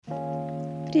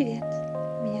Привет!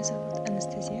 Меня зовут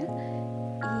Анастасия,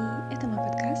 и это мой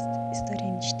подкаст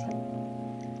 «История мечты».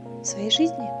 В своей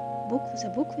жизни, букву за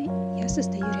буквой, я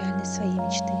создаю реальность своей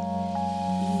мечты.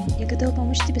 И я готова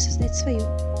помочь тебе создать свою.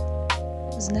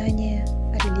 Знания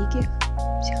о религиях,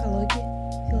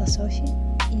 психологии, философии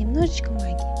и немножечко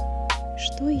магии.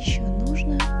 Что еще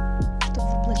нужно, чтобы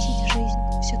воплотить в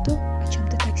жизнь все то, о чем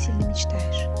ты так сильно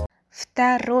мечтаешь?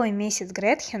 Второй месяц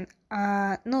Гретхен,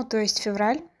 то есть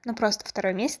февраль, просто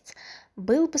второй месяц,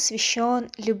 был посвящен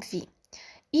любви.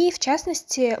 И, в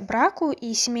частности, браку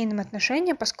и семейным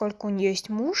отношениям, поскольку у нее есть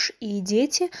муж и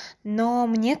дети, но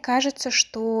мне кажется,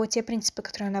 что те принципы,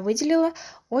 которые она выделила,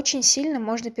 очень сильно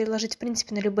можно переложить, в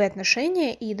принципе, на любые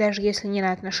отношения, и даже если не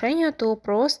на отношения, то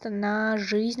просто на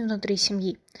жизнь внутри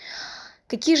семьи.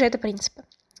 Какие же это принципы?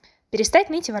 Перестать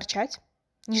ныть и ворчать,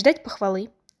 не ждать похвалы,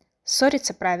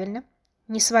 ссориться правильно,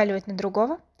 не сваливать на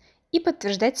другого и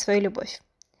подтверждать свою любовь.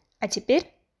 А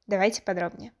теперь давайте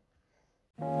подробнее.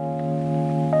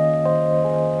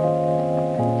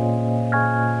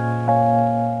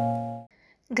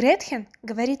 Гретхен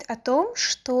говорит о том,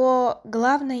 что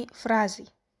главной фразой,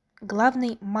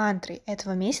 главной мантрой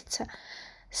этого месяца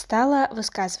стало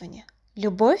высказывание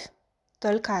 «Любовь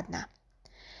только одна».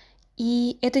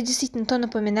 И это действительно то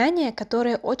напоминание,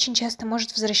 которое очень часто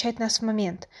может возвращать нас в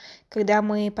момент, когда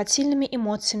мы под сильными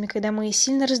эмоциями, когда мы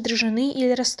сильно раздражены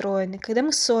или расстроены, когда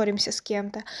мы ссоримся с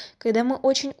кем-то, когда мы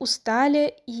очень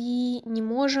устали и не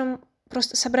можем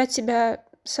просто собрать себя,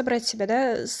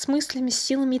 с мыслями, с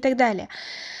силами и так далее.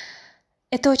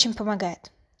 Это очень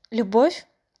помогает. Любовь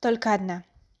только одна.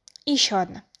 И еще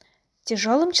одна.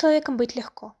 Тяжелым человеком быть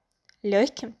легко,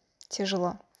 легким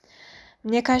тяжело.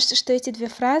 Мне кажется, что эти две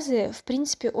фразы, в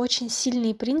принципе, очень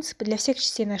сильные принципы для всех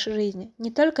частей нашей жизни,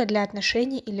 не только для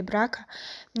отношений или брака.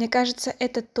 Мне кажется,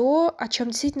 это то, о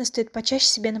чем действительно стоит почаще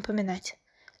себе напоминать.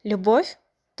 Любовь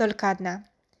только одна.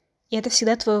 И это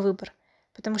всегда твой выбор.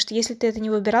 Потому что если ты это не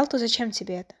выбирал, то зачем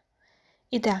тебе это?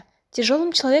 И да,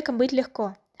 тяжелым человеком быть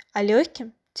легко, а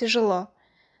легким тяжело.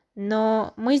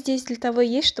 Но мы здесь для того и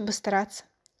есть, чтобы стараться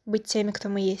быть теми, кто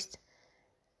мы есть.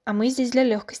 А мы здесь для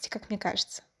легкости, как мне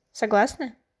кажется.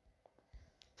 Согласны?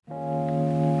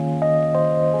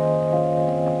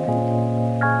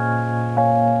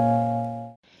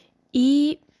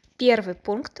 И первый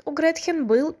пункт у Гретхен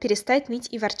был перестать ныть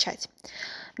и ворчать.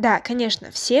 Да,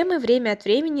 конечно, все мы время от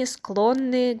времени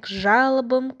склонны к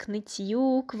жалобам, к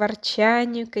нытью, к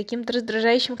ворчанию, к каким-то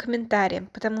раздражающим комментариям,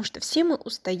 потому что все мы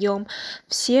устаем,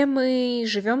 все мы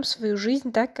живем свою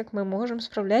жизнь так, как мы можем,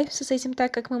 справляемся с этим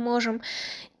так, как мы можем.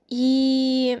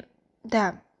 И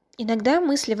да, иногда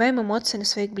мы сливаем эмоции на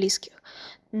своих близких.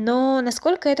 Но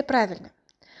насколько это правильно?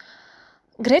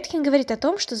 Гретхен говорит о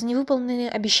том, что за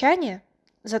невыполненные обещания,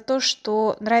 за то,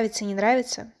 что нравится и не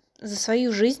нравится, за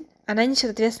свою жизнь она несет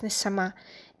ответственность сама.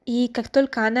 И как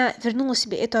только она вернула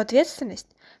себе эту ответственность,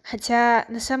 хотя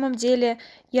на самом деле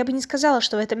я бы не сказала,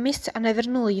 что в этом месяце она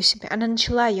вернула ее себе, она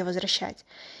начала ее возвращать.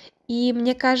 И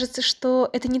мне кажется, что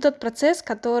это не тот процесс,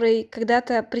 который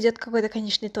когда-то придет к какой-то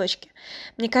конечной точке.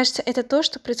 Мне кажется, это то,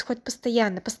 что происходит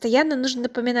постоянно. Постоянно нужно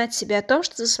напоминать себе о том,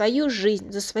 что за свою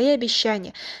жизнь, за свои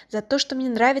обещания, за то, что мне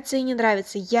нравится и не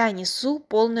нравится, я несу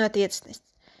полную ответственность.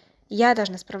 Я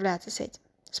должна справляться с этим,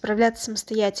 справляться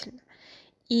самостоятельно.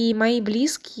 И мои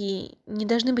близкие не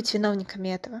должны быть виновниками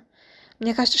этого.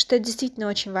 Мне кажется, что это действительно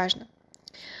очень важно.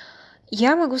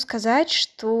 Я могу сказать,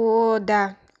 что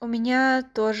да, я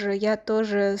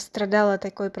тоже страдала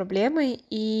такой проблемой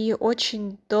и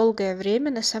очень долгое время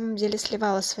на самом деле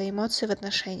сливала свои эмоции в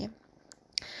отношения.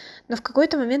 Но в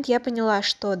какой-то момент я поняла,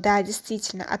 что да,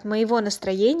 действительно, от моего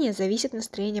настроения зависит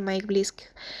настроение моих близких.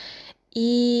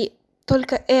 И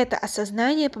только это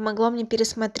осознание помогло мне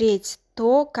пересмотреть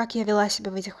то, как я вела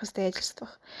себя в этих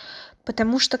обстоятельствах.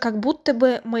 Потому что как будто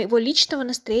бы моего личного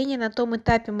настроения на том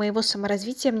этапе моего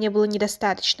саморазвития мне было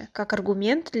недостаточно, как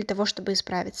аргумент для того, чтобы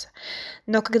исправиться.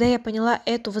 Но когда я поняла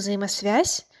эту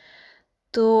взаимосвязь,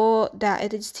 то да,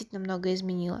 это действительно многое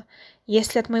изменило.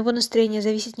 Если от моего настроения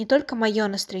зависит не только мое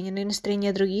настроение, но и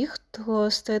настроение других,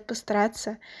 то стоит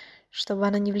постараться, чтобы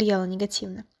оно не влияло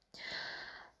негативно.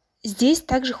 Здесь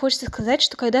также хочется сказать,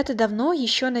 что когда-то давно,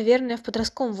 еще, наверное, в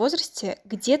подростковом возрасте,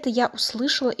 где-то я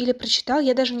услышала или прочитала,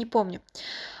 я даже не помню.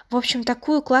 В общем,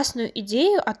 такую классную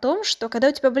идею о том, что когда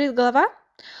у тебя болит голова,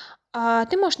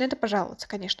 ты можешь на это пожаловаться,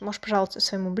 конечно. Можешь пожаловаться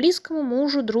своему близкому,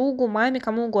 мужу, другу, маме,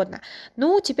 кому угодно.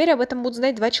 Ну, теперь об этом будут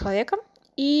знать 2 человека,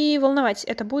 и волновать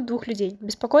это будет 2 людей.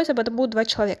 Беспокоиться об этом будут 2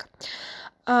 человека.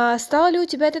 Стало ли у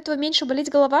тебя от этого меньше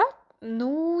болеть голова?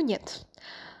 Ну, нет.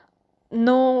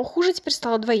 Но хуже теперь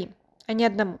стало 2, а не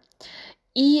 1.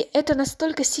 И это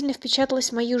настолько сильно впечаталось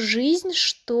в мою жизнь,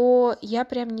 что я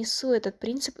прям несу этот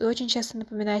принцип и очень часто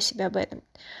напоминаю себе об этом.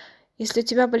 Если у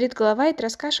тебя болит голова, и ты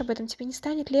расскажешь об этом, тебе не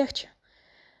станет легче.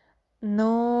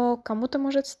 Но кому-то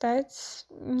может стать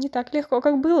не так легко,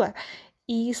 как было.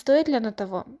 И стоит ли оно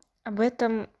того? Об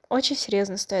этом очень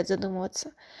серьезно стоит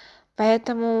задумываться.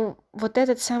 Поэтому вот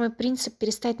этот самый принцип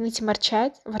перестать ныть и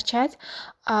ворчать,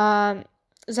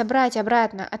 забрать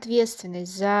обратно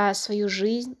ответственность за свою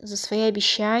жизнь, за свои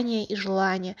обещания и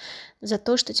желания, за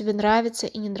то, что тебе нравится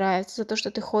и не нравится, за то,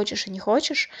 что ты хочешь и не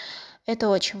хочешь, это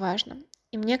очень важно.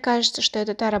 И мне кажется, что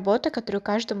это та работа, которую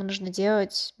каждому нужно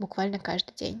делать буквально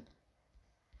каждый день.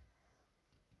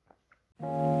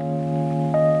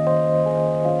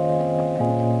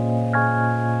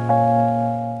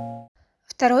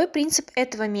 Второй принцип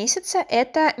этого месяца —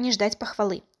 это не ждать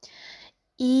похвалы.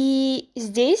 И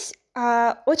здесь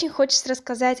очень хочется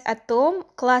рассказать о том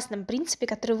классном принципе,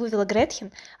 который вывела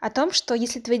Гретхен, о том, что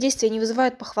если твои действия не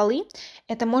вызывают похвалы,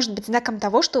 это может быть знаком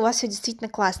того, что у вас все действительно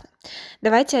классно.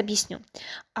 Давайте объясню.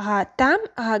 Там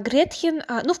Гретхен,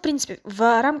 в принципе,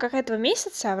 в рамках этого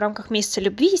месяца, в рамках месяца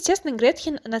любви, естественно,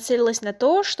 Гретхен нацелилась на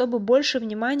то, чтобы больше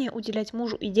внимания уделять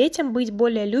мужу и детям, быть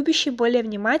более любящей, более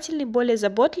внимательной, более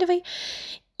заботливой.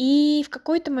 И в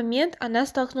какой-то момент она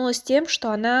столкнулась с тем,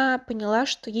 что она поняла,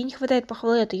 что ей не хватает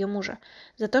похвалы от ее мужа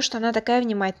за то, что она такая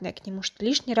внимательная к нему, что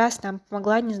лишний раз там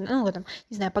помогла, не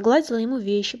знаю, погладила ему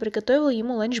вещи, приготовила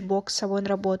ему ланчбокс с собой на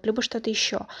работу, либо что-то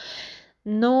еще.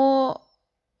 Но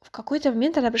в какой-то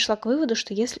момент она пришла к выводу,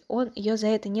 что если он ее за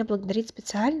это не благодарит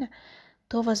специально,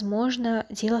 то, возможно,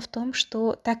 дело в том,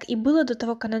 что так и было до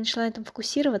того, как она начала на этом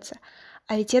фокусироваться.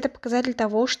 А ведь это показатель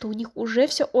того, что у них уже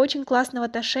все очень классно в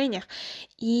отношениях.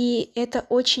 И это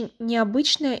очень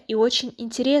необычная и очень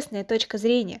интересная точка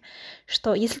зрения,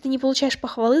 что если ты не получаешь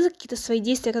похвалы за какие-то свои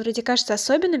действия, которые тебе кажутся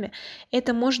особенными,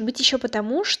 это может быть еще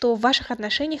потому, что в ваших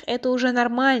отношениях это уже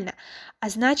нормально. А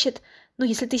значит,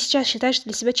 если ты сейчас считаешь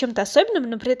для себя чем-то особенным,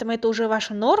 но при этом это уже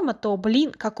ваша норма, то,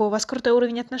 какой у вас крутой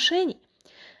уровень отношений.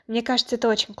 Мне кажется, это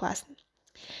очень классно.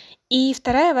 И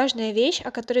вторая важная вещь,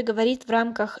 о которой говорит в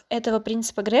рамках этого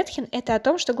принципа Гретхен, это о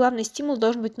том, что главный стимул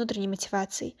должен быть внутренней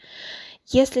мотивацией.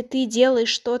 Если ты делаешь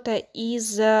что-то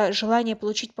из желания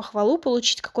получить похвалу,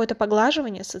 получить какое-то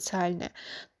поглаживание социальное,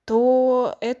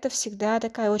 то это всегда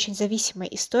такая очень зависимая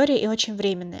история и очень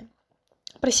временная.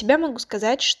 Про себя могу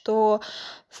сказать, что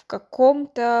в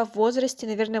каком-то возрасте,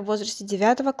 наверное, в возрасте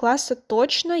 9 класса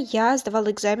точно я сдавала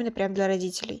экзамены прямо для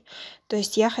родителей. То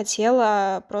есть я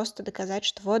хотела просто доказать,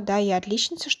 что вот, да, я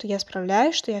отличница, что я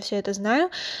справляюсь, что я все это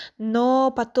знаю. Но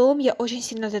потом я очень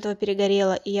сильно от этого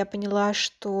перегорела, и я поняла,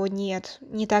 что нет,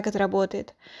 не так это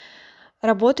работает.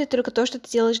 Работает только то, что ты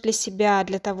делаешь для себя,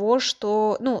 для того,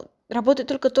 что... работает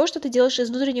только то, что ты делаешь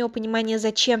из внутреннего понимания,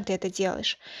 зачем ты это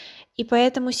делаешь. И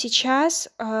поэтому сейчас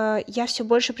я все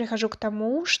больше прихожу к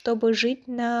тому, чтобы жить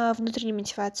на внутренней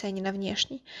мотивации, а не на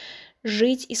внешней.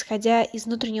 Жить, исходя из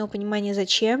внутреннего понимания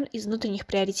зачем, из внутренних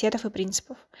приоритетов и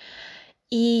принципов.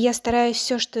 И я стараюсь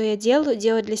все, что я делаю,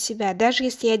 делать для себя. Даже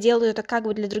если я делаю это как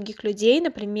бы для других людей,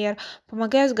 например,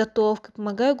 помогаю с готовкой,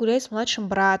 помогаю гулять с младшим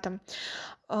братом,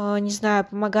 не знаю,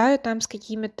 помогаю там с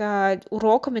какими-то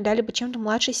уроками, да, либо чем-то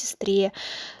младшей сестре.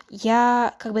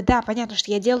 Я да, понятно,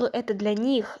 что я делаю это для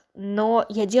них, но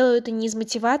я делаю это не из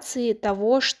мотивации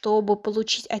того, чтобы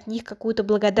получить от них какую-то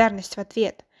благодарность в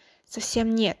ответ.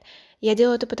 Совсем нет. Я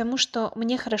делаю это потому, что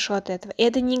мне хорошо от этого. И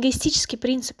это не эгоистический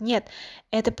принцип, нет.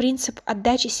 Это принцип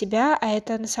отдачи себя, а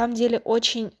это на самом деле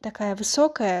очень такая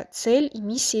высокая цель и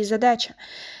миссия и задача.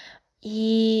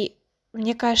 И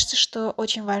мне кажется, что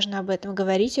очень важно об этом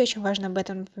говорить и очень важно об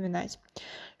этом напоминать,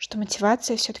 что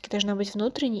мотивация все-таки должна быть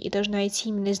внутренней и должна идти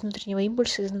именно из внутреннего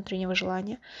импульса, из внутреннего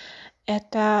желания.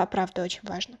 Это, правда, очень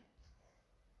важно.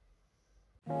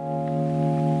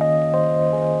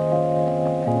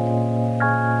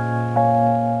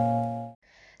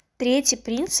 Третий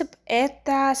принцип —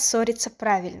 это ссориться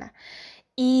правильно.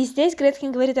 И здесь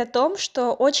Гретхен говорит о том,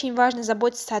 что очень важно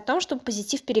заботиться о том, чтобы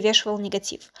позитив перевешивал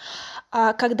негатив.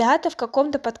 Когда-то в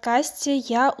каком-то подкасте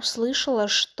я услышала,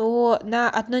 что на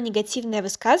одно негативное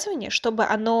высказывание, чтобы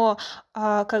оно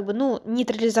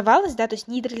нейтрализовалось, да, то есть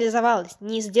нейтрализовалось,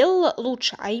 не сделало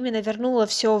лучше, а именно вернуло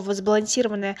все в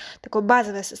сбалансированное такое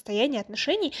базовое состояние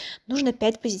отношений, нужно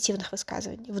 5 позитивных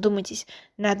высказываний. Вдумайтесь,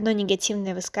 на одно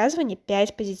негативное высказывание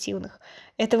 5 позитивных.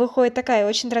 Это выходит такая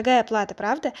очень дорогая плата,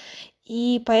 правда?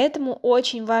 И поэтому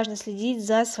очень важно следить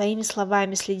за своими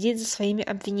словами, следить за своими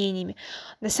обвинениями.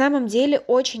 На самом деле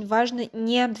очень важно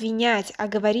не обвинять, а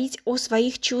говорить о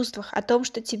своих чувствах, о том,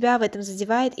 что тебя в этом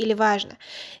задевает или важно.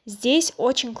 Здесь здесь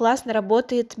очень классно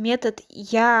работает метод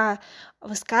 «я»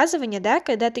 высказывания, да,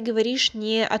 когда ты говоришь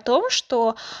не о том,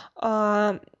 что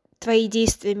твои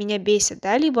действия меня бесят,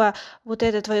 да, либо вот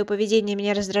это твое поведение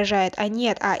меня раздражает, а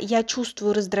нет, я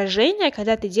чувствую раздражение,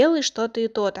 когда ты делаешь что-то и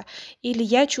то-то, или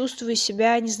я чувствую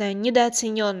себя, не знаю,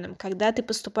 недооцененным, когда ты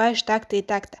поступаешь так-то и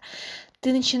так-то.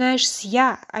 Ты начинаешь с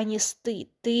 «я», а не с «ты».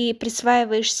 Ты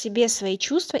присваиваешь себе свои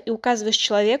чувства и указываешь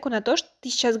человеку на то, что ты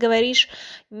сейчас говоришь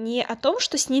не о том,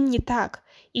 что с ним не так,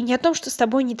 и не о том, что с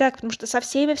тобой не так, потому что со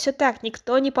всеми все так,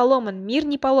 никто не поломан, мир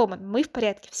не поломан, мы в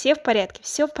порядке, все в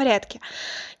порядке.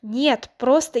 Нет,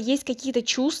 просто есть какие-то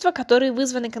чувства, которые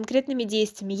вызваны конкретными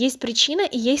действиями. Есть причина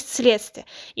и есть следствие.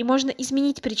 И можно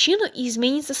изменить причину и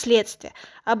изменится следствие.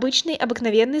 Обычный,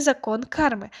 обыкновенный закон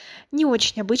кармы. Не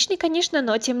очень обычный, конечно,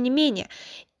 но тем не менее.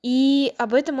 И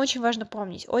об этом очень важно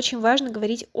помнить. Очень важно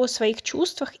говорить о своих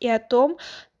чувствах и о том,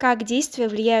 как действия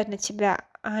влияют на тебя,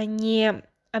 а не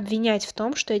обвинять в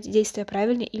том, что эти действия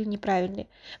правильные или неправильные.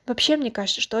 Вообще, мне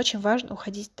кажется, что очень важно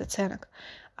уходить от оценок,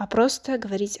 а просто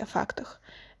говорить о фактах.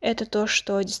 Это то,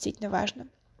 что действительно важно.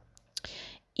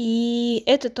 И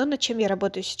это то, над чем я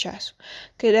работаю сейчас.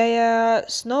 Когда я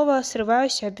снова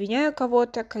срываюсь и обвиняю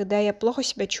кого-то, когда я плохо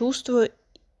себя чувствую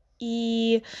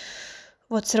и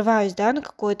вот срываюсь, да, на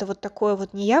какое-то вот такое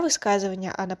вот не я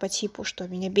высказывание, а на по типу, что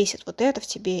меня бесит вот это в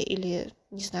тебе, или,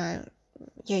 не знаю,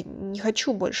 я не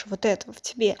хочу больше вот этого в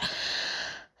тебе.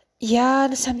 Я,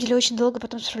 на самом деле, очень долго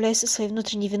потом справляюсь со своей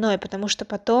внутренней виной, потому что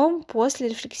потом, после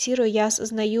рефлексирую, я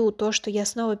осознаю то, что я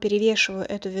снова перевешиваю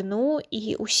эту вину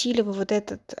и усиливаю вот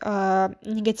этот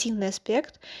негативный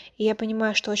аспект, и я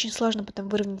понимаю, что очень сложно потом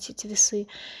выровнять эти весы,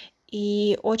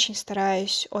 и очень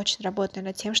стараюсь, очень работаю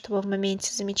над тем, чтобы в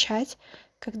моменте замечать,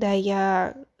 когда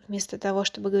я вместо того,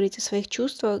 чтобы говорить о своих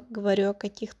чувствах, говорю о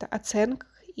каких-то оценках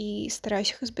и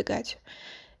стараюсь их избегать.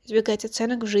 Избегать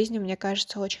оценок в жизни, мне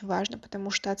кажется, очень важно,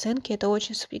 потому что оценки — это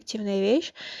очень субъективная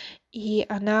вещь, и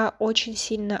она очень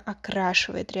сильно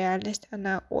окрашивает реальность,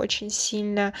 она очень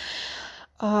сильно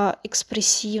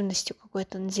экспрессивностью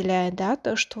какой-то наделяет, да,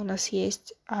 то, что у нас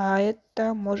есть, а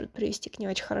это может привести к не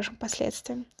очень хорошим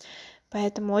последствиям.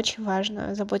 Поэтому очень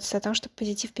важно заботиться о том, чтобы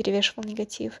позитив перевешивал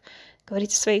негатив,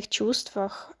 говорить о своих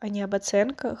чувствах, а не об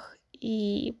оценках,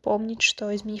 и помнить,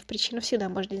 что, изменив причину, всегда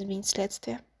можно изменить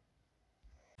следствие.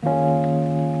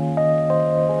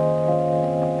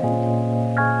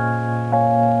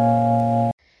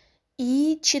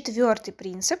 И четвертый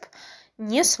принцип —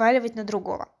 не сваливать на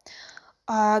другого.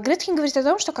 Гретхен говорит о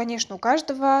том, что, конечно, у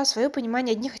каждого свое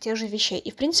понимание одних и тех же вещей.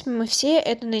 И, в принципе, мы все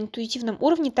это на интуитивном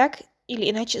уровне так или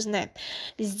иначе знаем.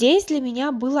 Здесь для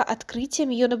меня было открытием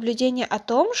ее наблюдение о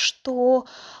том, что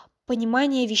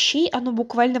понимание вещей, оно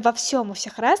буквально во всем у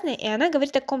всех разное, и она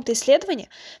говорит о каком-то исследовании,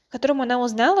 в котором она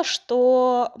узнала,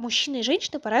 что мужчины и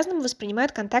женщины по-разному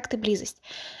воспринимают контакт и близость.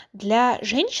 Для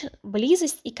женщин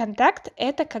близость и контакт —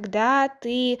 это когда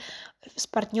ты с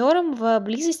партнером в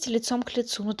близости лицом к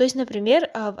лицу. Ну, то есть, например,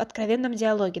 в откровенном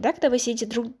диалоге, да, когда вы сидите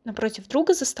друг напротив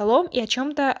друга за столом и о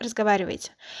чем-то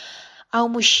разговариваете. А у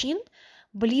мужчин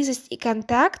близость и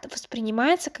контакт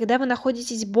воспринимается, когда вы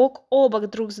находитесь бок о бок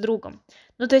друг с другом.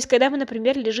 Ну, то есть, когда вы,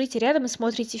 например, лежите рядом и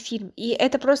смотрите фильм. И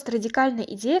это просто радикальная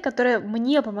идея, которая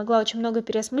мне помогла очень много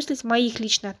переосмыслить в моих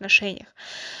личных отношениях.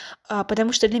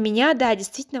 Потому что для меня, да,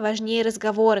 действительно важнее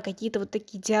разговоры, какие-то вот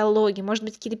такие диалоги, может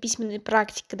быть, какие-то письменные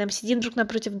практики, когда мы сидим друг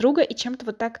напротив друга и чем-то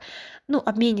вот так,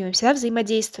 обмениваемся, да,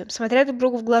 взаимодействуем, смотря друг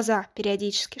другу в глаза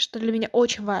периодически, что для меня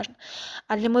очень важно.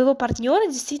 А для моего партнера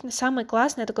действительно самое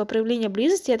классное такое проявление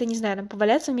близости — это, не знаю, там,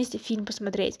 поваляться вместе, фильм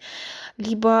посмотреть,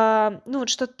 либо, вот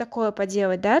что-то такое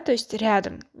поделать, да, то есть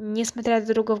рядом, не смотря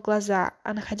друг друга в глаза,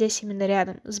 а находясь именно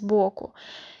рядом, сбоку,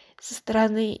 со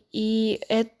стороны. И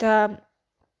это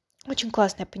очень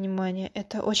классное понимание,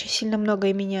 это очень сильно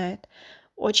многое меняет,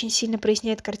 очень сильно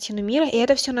проясняет картину мира, и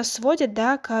это все нас сводит,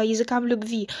 да, к языкам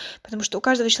любви, потому что у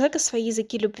каждого человека свои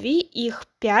языки любви, их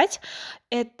 5.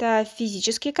 Это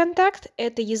физический контакт,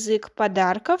 это язык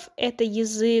подарков, это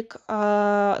язык,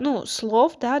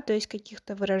 слов, да, то есть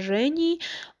каких-то выражений,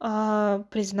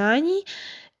 признаний.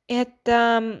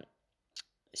 Это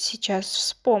сейчас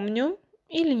вспомню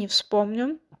или не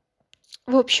вспомню.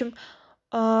 В общем,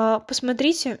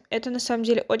 посмотрите, это на самом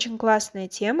деле очень классная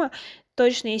тема.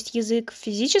 Точно есть язык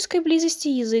физической близости,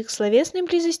 язык словесной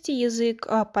близости, язык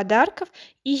подарков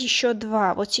и еще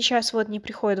 2. Вот сейчас вот не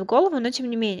приходит в голову, но тем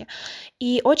не менее.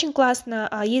 И очень классно,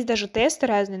 есть даже тесты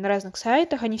разные на разных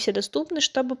сайтах, они все доступны,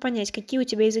 чтобы понять, какие у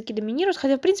тебя языки доминируют.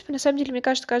 Хотя, в принципе, на самом деле, мне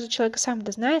кажется, каждый человек сам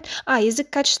это знает. Язык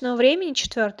качественного времени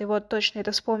 4, вот точно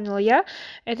это вспомнила я.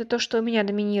 Это то, что у меня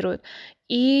доминирует.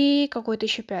 И какой-то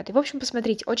еще 5. В общем,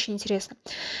 посмотрите, очень интересно.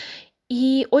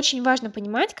 И очень важно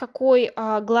понимать, какой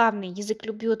главный язык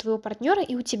любви у твоего партнера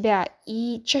и у тебя.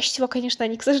 И чаще всего, конечно,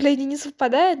 они, к сожалению, не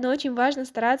совпадают, но очень важно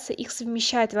стараться их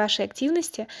совмещать в ваших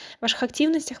активностях,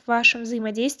 в вашем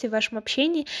взаимодействии, в вашем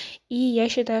общении. И я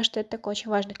считаю, что это такой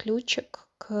очень важный ключик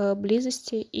к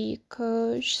близости и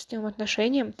к счастливым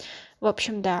отношениям. В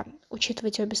общем, да,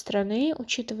 учитывать обе стороны,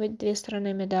 учитывать две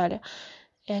стороны медали.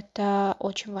 Это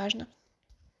очень важно.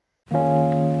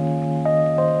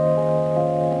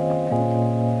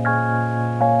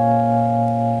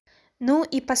 Ну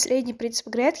и последний принцип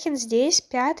Гретхен здесь,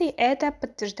 пятый, это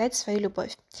подтверждать свою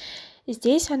любовь.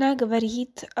 Здесь она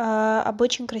говорит об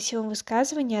очень красивом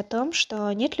высказывании о том,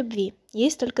 что нет любви,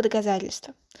 есть только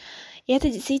доказательства. И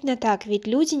это действительно так, ведь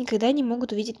люди никогда не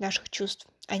могут увидеть наших чувств,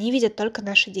 они видят только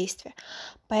наши действия.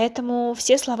 Поэтому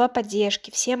все слова поддержки,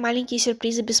 все маленькие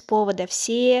сюрпризы без повода,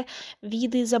 все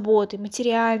виды заботы,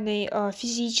 материальной,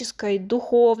 физической,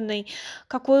 духовной,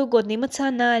 какой угодно,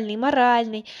 эмоциональной,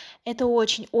 моральной, это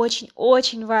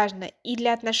очень-очень-очень важно. И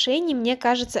для отношений, мне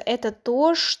кажется, это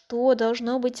то, что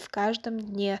должно быть в каждом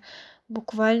дне.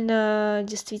 Буквально,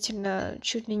 действительно,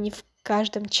 чуть ли не в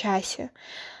каждом часе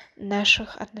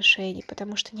наших отношений,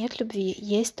 потому что нет любви,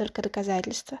 есть только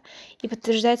доказательства. И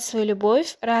подтверждать свою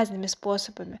любовь разными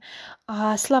способами,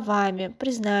 словами,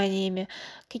 признаниями,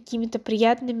 какими-то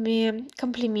приятными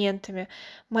комплиментами,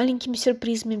 маленькими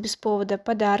сюрпризами без повода,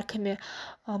 подарками,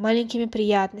 маленькими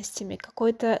приятностями,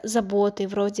 какой-то заботой,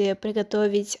 вроде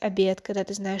приготовить обед, когда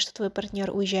ты знаешь, что твой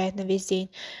партнер уезжает на весь день,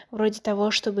 вроде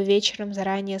того, чтобы вечером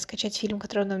заранее скачать фильм,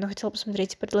 который он давно хотел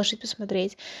посмотреть, и предложить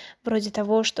посмотреть, вроде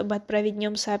того, чтобы отправить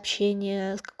днем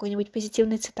сообщение с какой-нибудь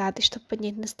позитивной цитатой, чтобы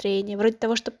поднять настроение, вроде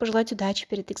того, чтобы пожелать удачи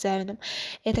перед экзаменом.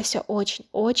 Это все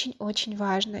очень-очень-очень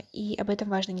важно, и об этом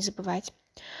важно не забывать.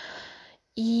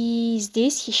 И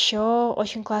здесь еще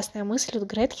очень классная мысль от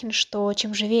Гретхен, что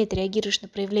чем живее ты реагируешь на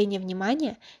проявление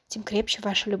внимания, тем крепче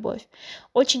ваша любовь.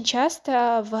 Очень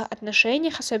часто в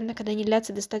отношениях, особенно когда они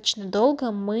длятся достаточно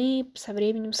долго, мы со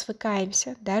временем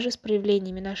свыкаемся даже с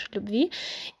проявлениями нашей любви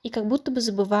и как будто бы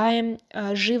забываем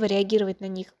живо реагировать на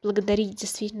них, благодарить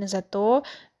действительно за то,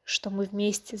 что мы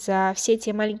вместе, за все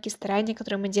те маленькие старания,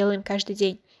 которые мы делаем каждый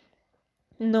день.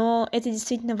 Но это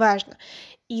действительно важно.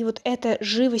 И вот эта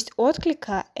живость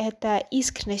отклика, эта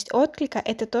искренность отклика,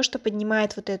 это то, что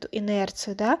поднимает вот эту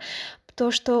инерцию, да, то,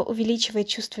 что увеличивает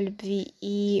чувство любви.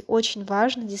 И очень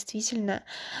важно действительно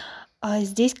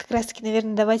здесь как раз-таки,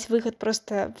 наверное, давать выход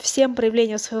просто всем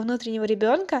проявлениям своего внутреннего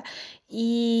ребенка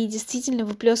и действительно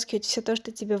выплескивать все то,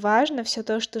 что тебе важно, все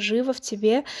то, что живо в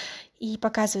тебе, и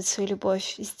показывать свою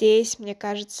любовь. Здесь, мне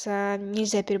кажется,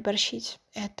 нельзя переборщить.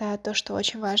 Это то, что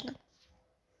очень важно.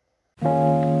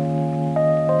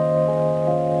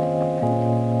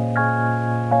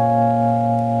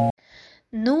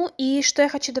 Ну и что я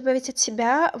хочу добавить от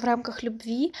себя в рамках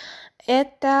любви,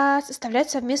 это составлять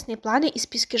совместные планы и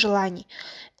списки желаний.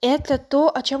 Это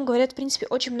то, о чем говорят, в принципе,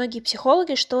 очень многие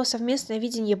психологи, что совместное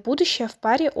видение будущего в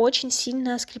паре очень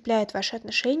сильно скрепляет ваши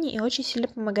отношения и очень сильно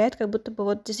помогает как будто бы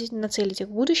вот действительно нацелить их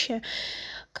в будущее.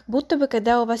 Как будто бы,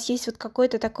 когда у вас есть вот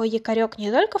какой-то такой якорек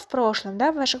не только в прошлом,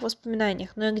 да, в ваших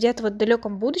воспоминаниях, но и где-то вот в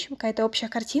далеком будущем, какая-то общая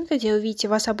картинка, где вы видите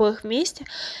вас обоих вместе,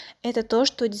 это то,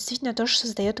 что действительно тоже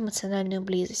создает эмоциональную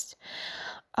близость.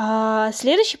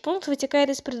 Следующий пункт вытекает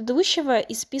из предыдущего,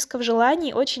 из списков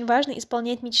желаний. Очень важно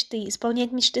исполнять мечты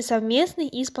совместные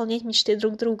и исполнять мечты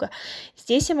друг друга.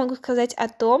 Здесь я могу сказать о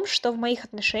том, что в моих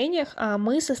отношениях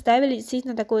мы составили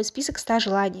действительно такой список 100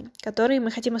 желаний, которые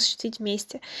мы хотим осуществить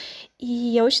вместе. И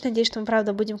я очень надеюсь, что мы,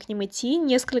 правда, будем к ним идти.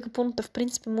 Несколько пунктов, в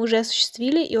принципе, мы уже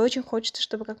осуществили, и очень хочется,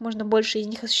 чтобы как можно больше из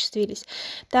них осуществились.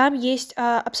 Там есть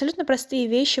абсолютно простые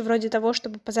вещи, вроде того,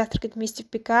 чтобы позавтракать вместе в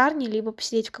пекарне, либо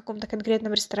посидеть в каком-то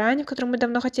конкретном ресторане, в котором мы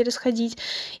давно хотели сходить,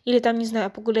 или там, не знаю,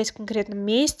 погулять в конкретном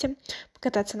месте,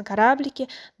 покататься на кораблике,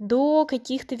 до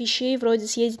каких-то вещей, вроде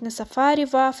съездить на сафари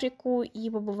в Африку и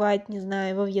побывать, не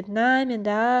знаю, во Вьетнаме,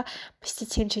 да,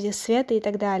 посетить 7 чудес света и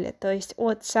так далее. То есть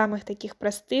от самых таких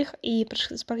простых и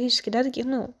практически, да, таких,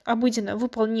 обыденно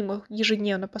выполнимых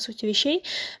ежедневно, по сути, вещей,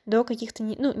 до каких-то,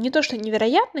 не то что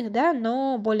невероятных, да,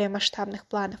 но более масштабных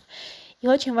планов. И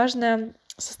очень важно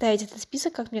составить этот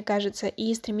список, как мне кажется,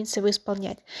 и стремиться его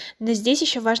исполнять. Но здесь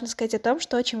еще важно сказать о том,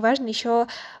 что очень важно еще,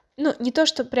 не то,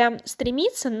 что прям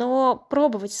стремиться, но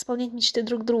пробовать исполнять мечты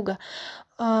друг друга.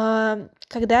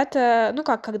 Когда-то,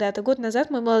 год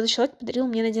назад мой молодой человек подарил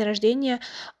мне на день рождения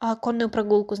конную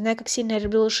прогулку, зная, как сильно я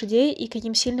люблю лошадей и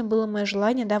каким сильным было мое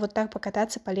желание, да, вот так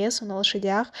покататься по лесу на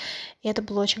лошадях. И это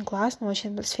было очень классно,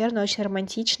 очень атмосферно, очень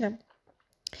романтично.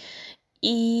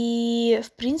 И,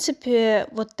 в принципе,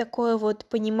 вот такое вот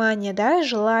понимание, да,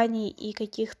 желаний и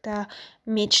каких-то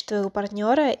мечт твоего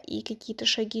партнера и какие-то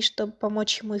шаги, чтобы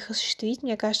помочь ему их осуществить,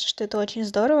 мне кажется, что это очень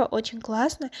здорово, очень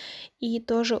классно и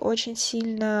тоже очень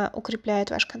сильно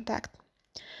укрепляет ваш контакт.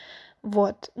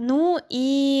 Вот. Ну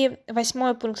и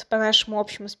 8 пункт по нашему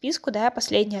общему списку, да,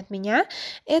 последний от меня,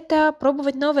 это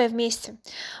пробовать новое вместе.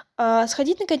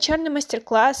 Сходить на гончарный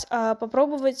мастер-класс,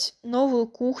 попробовать новую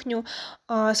кухню,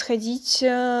 сходить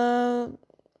в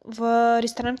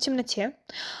ресторан в темноте,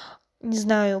 не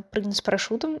знаю, прыгнуть с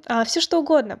парашютом, все что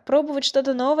угодно. Пробовать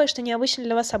что-то новое, что необычно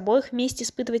для вас обоих, вместе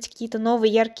испытывать какие-то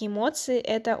новые яркие эмоции.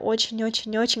 Это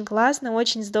очень-очень-очень классно,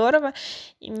 очень здорово.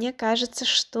 И мне кажется,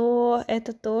 что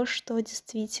это то, что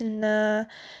действительно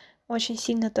очень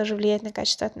сильно тоже влияет на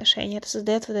качество отношений. Это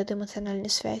создает вот эту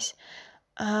эмоциональную связь.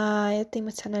 А эта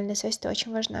эмоциональная связь-то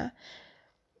очень важна.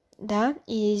 Да,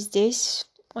 и здесь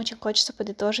очень хочется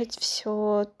подытожить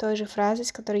все той же фразой,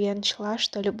 с которой я начала,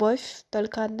 что любовь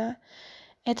только одна.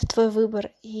 Это твой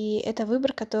выбор, и это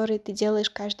выбор, который ты делаешь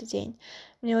каждый день.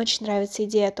 Мне очень нравится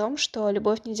идея о том, что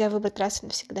любовь нельзя выбрать раз и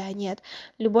навсегда. Нет,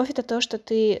 любовь — это то, что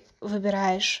ты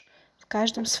выбираешь в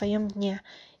каждом своем дне.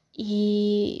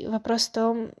 И вопрос в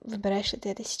том, выбираешь ли ты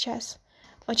это сейчас.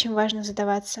 Очень важно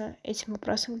задаваться этим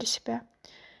вопросом для себя.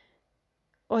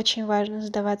 Очень важно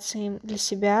задаваться им для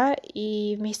себя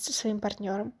и вместе со своим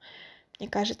партнером. Мне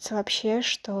кажется вообще,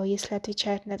 что если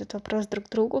отвечать на этот вопрос друг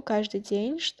другу каждый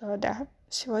день, что да,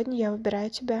 сегодня я выбираю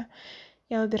тебя,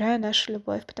 я выбираю нашу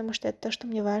любовь, потому что это то, что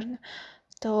мне важно,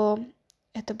 то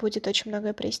это будет очень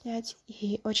многое прояснять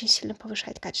и очень сильно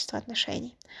повышать качество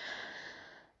отношений.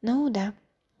 Ну да,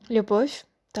 любовь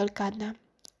только одна.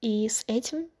 И с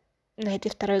этим, на этой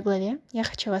 2 главе, я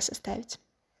хочу вас оставить.